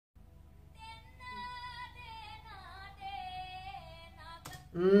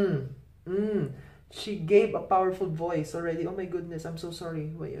Mm, mm. She gave a powerful voice already. Oh my goodness, I'm so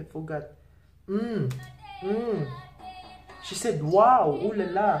sorry. Wait, I forgot. Mm, mm. She said, wow, ooh la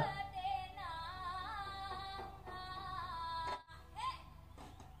la.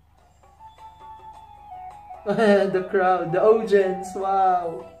 The crowd, the audience,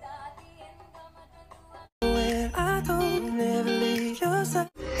 wow.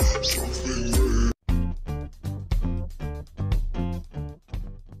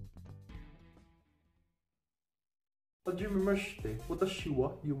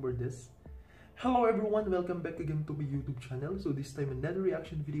 Humor this. Hello everyone, welcome back again to my YouTube channel. So this time another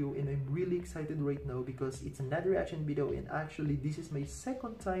reaction video, and I'm really excited right now because it's another reaction video, and actually this is my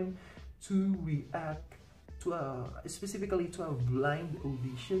second time to react to specifically to a blind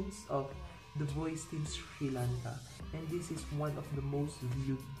auditions of The Voice Team Sri Lanka, and this is one of the most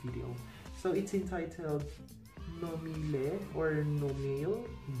viewed video. So it's entitled Nomile or Nomile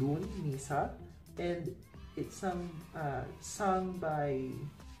Dun Nisa, and it's sung by,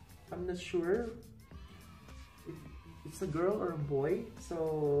 I'm not sure if it's a girl or a boy,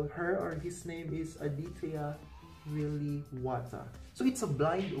 so her or his name is Adithya Weliwatta. So it's a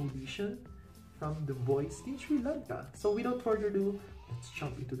blind audition from The Voice in Sri Lanka. So without further ado, let's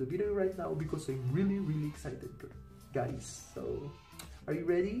jump into the video right now because I'm really excited, guys. So are you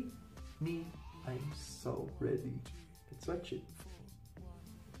ready? Me, I'm so ready. Let's watch it.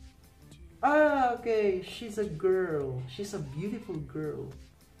 Ah, okay, she's a girl. She's a beautiful girl.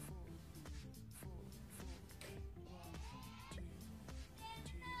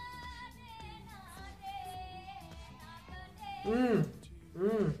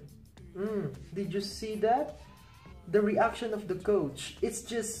 Did you see that? The reaction of the coach. It's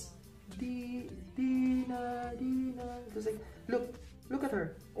just Dina. It was like, look at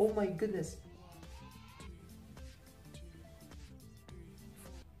her. Oh my goodness.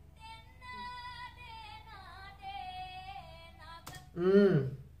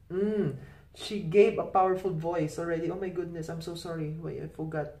 She gave a powerful voice already. Oh my goodness, I'm so sorry. Wait, I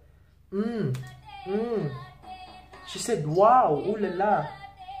forgot. She said, wow, ooh la la.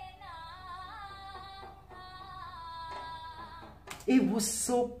 It was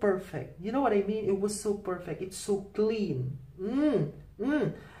so perfect. You know what I mean? It was so perfect. It's so clean.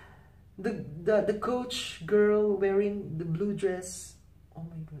 The coach girl wearing the blue dress. Oh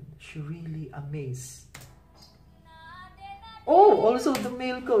my god, she really amazed. Oh, also the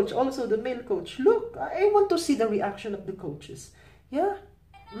male coach. Also the male coach. Look, I want to see the reaction of the coaches. Yeah.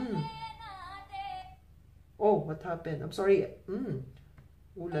 Oh, what happened? I'm sorry. Ooh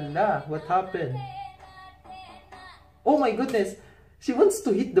la la, what happened? Oh my goodness. She wants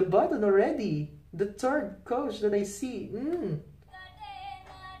to hit the button already. The third coach that I see.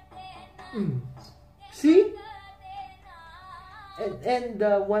 See? And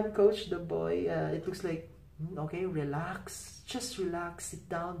the one coach, the boy, it looks like, okay, relax. Just relax, sit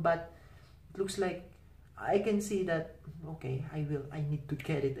down. But it looks like, I can see that, okay, I need to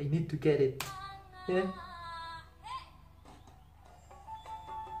get it. I need to get it. Yeah.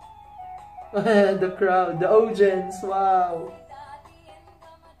 The crowd, the audience, wow.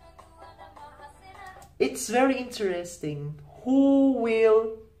 It's very interesting. Who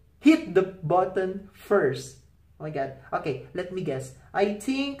will hit the button first? Oh my god. Okay, let me guess. I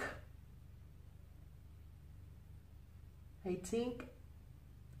think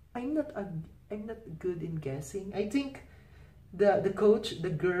I'm not good in guessing. I think the coach,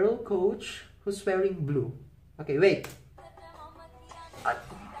 the girl coach who's wearing blue. Okay, wait.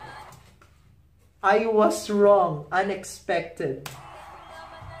 I was wrong. Unexpected.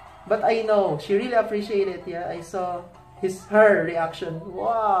 But I know. She really appreciated it. Yeah, I saw her reaction.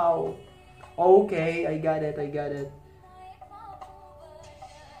 Wow. Okay, I got it.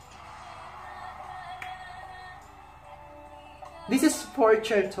 This is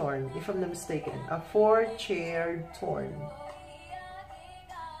 4-chair turn, if I'm not mistaken. A 4-chair turn.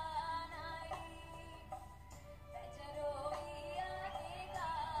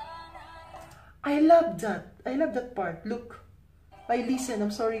 I love that. I love that part. Look. I listen.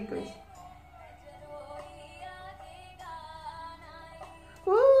 I'm sorry, guys.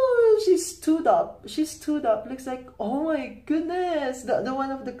 Oh, she stood up. Looks like, oh my goodness. The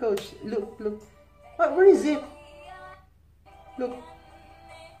one of the coach. Look. Where is it? Look.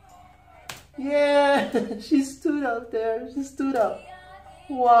 Yeah. She stood up there.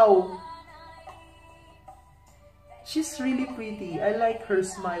 Wow. She's really pretty. I like her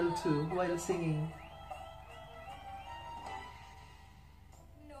smile too while singing.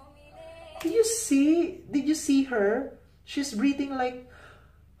 Did you see her? She's breathing like,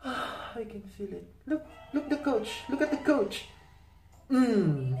 I can feel it. Look the coach. Look at the coach.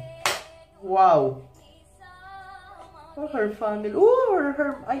 Wow. Oh, her family. Oh,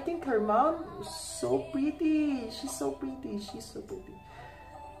 her. I think her mom is so pretty. She's so pretty. She's so pretty.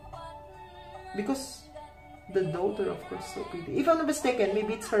 Because the daughter, of course, so pretty. If I'm not mistaken,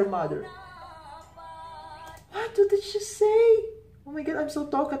 maybe it's her mother. What did she say? Oh my god, I'm so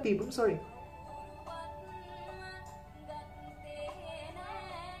talkative. I'm sorry.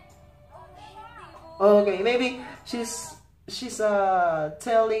 Okay, maybe she's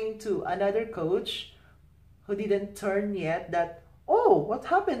telling to another coach who didn't turn yet that, oh, what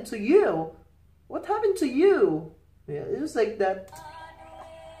happened to you? What happened to you? Yeah, it was like that.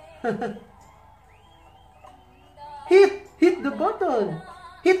 Hit the button.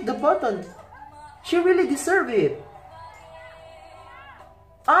 Hit the button. She really deserved it.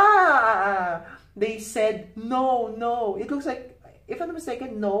 They said no. It looks like, if I'm not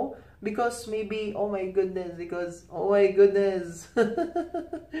mistaken, no. Because maybe, oh my goodness,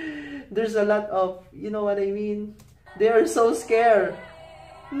 there's a lot of, you know what I mean? They are so scared.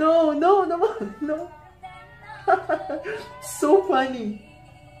 No. So funny.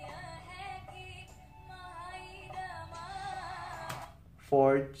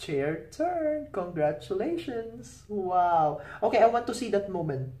 Fourth chair turn. Congratulations. Wow. Okay, I want to see that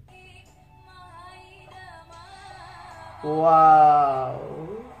moment. Wow.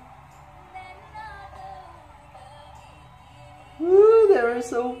 Woo, they were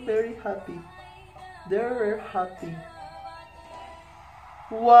so very happy. They were happy.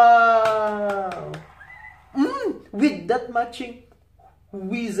 Wow. With that matching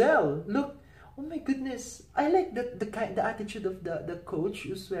whistle. Look. Oh my goodness. I like that the attitude of the coach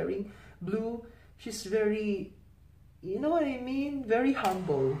who's wearing blue. She's very, you know what I mean? Very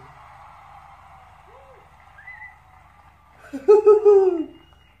humble.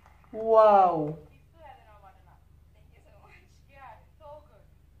 Wow.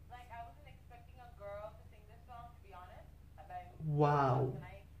 Wow.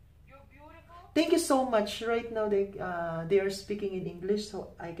 Thank you so much. Right now they are speaking in English,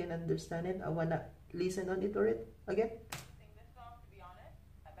 so I can understand it. I wanna listen on it or it again. Sing this song, to be honest.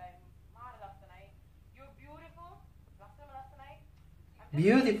 You're beautiful.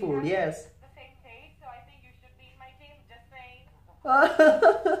 Beautiful, yes. The same taste, so I think you should be in my team. Just saying.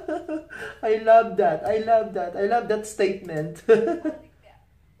 I love that. I love that. I love that statement.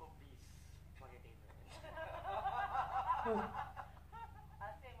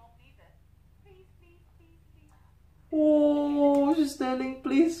 Oh, she's telling,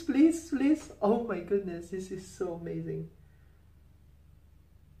 please. Oh my goodness, this is so amazing.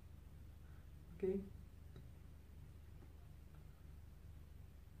 Okay.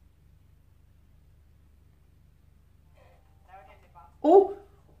 Oh,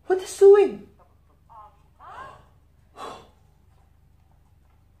 what is doing?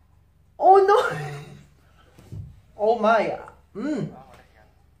 Oh no! Oh my.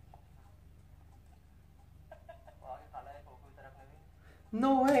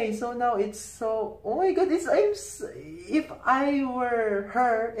 No way. So now it's so, oh my god, if I were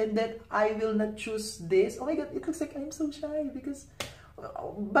her and then I will not choose this, oh my god, it looks like I'm so shy because,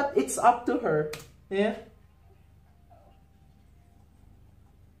 but it's up to her. Yeah.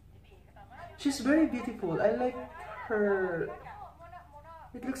 She's very beautiful. I like her.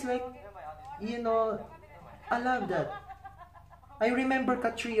 It looks like, you know, I love that. I remember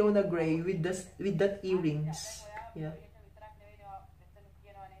Catriona Gray with that earrings. Yeah.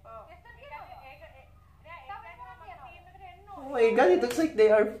 Oh my god, it looks like they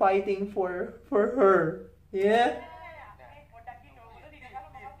are fighting for her. Yeah.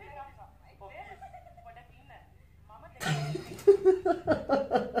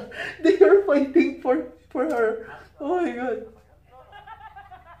 They are fighting for her. Oh my god.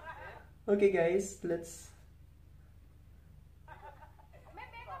 Okay guys, let's.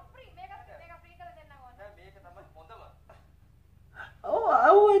 Oh,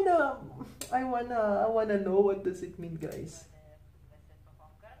 I wanna know what does it mean, guys.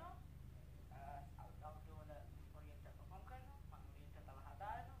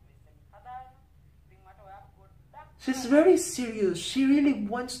 She's very serious. She really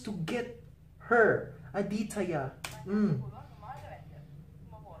wants to get her Adithya. Oh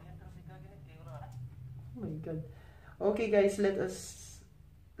my god. Okay guys, let's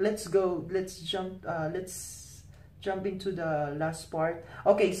go. Let's jump into the last part.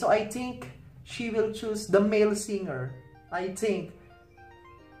 Okay, so I think she will choose the male singer. I think.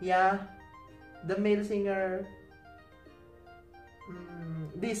 Yeah. The male singer.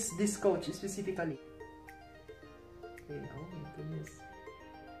 This coach specifically. Okay, oh my goodness.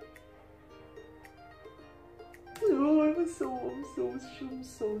 Oh, I was I'm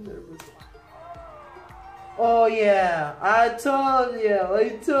so nervous. Oh yeah, I told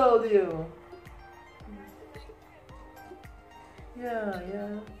you.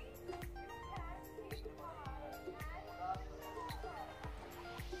 Yeah.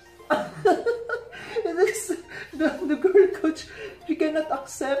 The girl coach, she cannot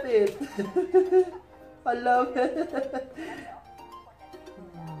accept it. I love it.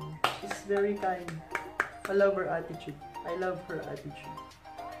 She's very kind. I love her attitude.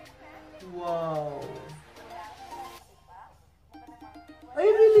 Wow. I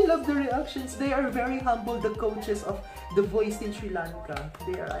really love the reactions. They are very humble, the coaches of The Voice in Sri Lanka.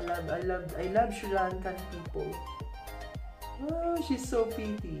 I love Sri Lankan people. Oh, she's so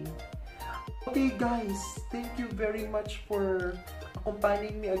pretty. Okay guys, thank you very much for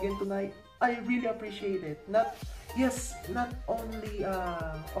accompanying me again tonight. I really appreciate it. Not only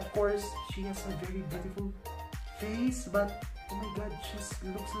of course she has a very beautiful face, but oh my god, she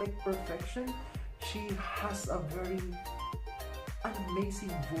looks like perfection. She has a very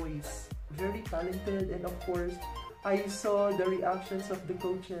amazing voice, very talented, and of course I saw the reactions of the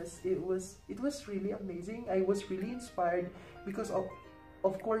coaches. It was really amazing. I was really inspired because of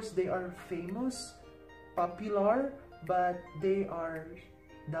course they are famous, popular, but they are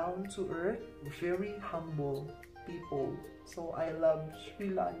down to earth, very humble people. So I love Sri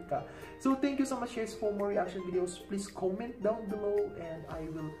Lanka. So thank you so much guys. For more reaction videos, please comment down below and I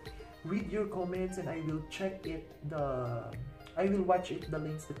will read your comments and I will check it. I will watch it, the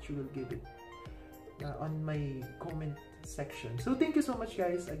links that you will give it on my comment section. So thank you so much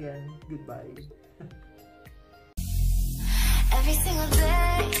guys again. Goodbye. Every single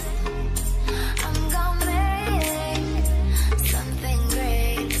day, I'm gonna make something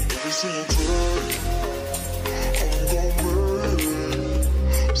great. Every single day.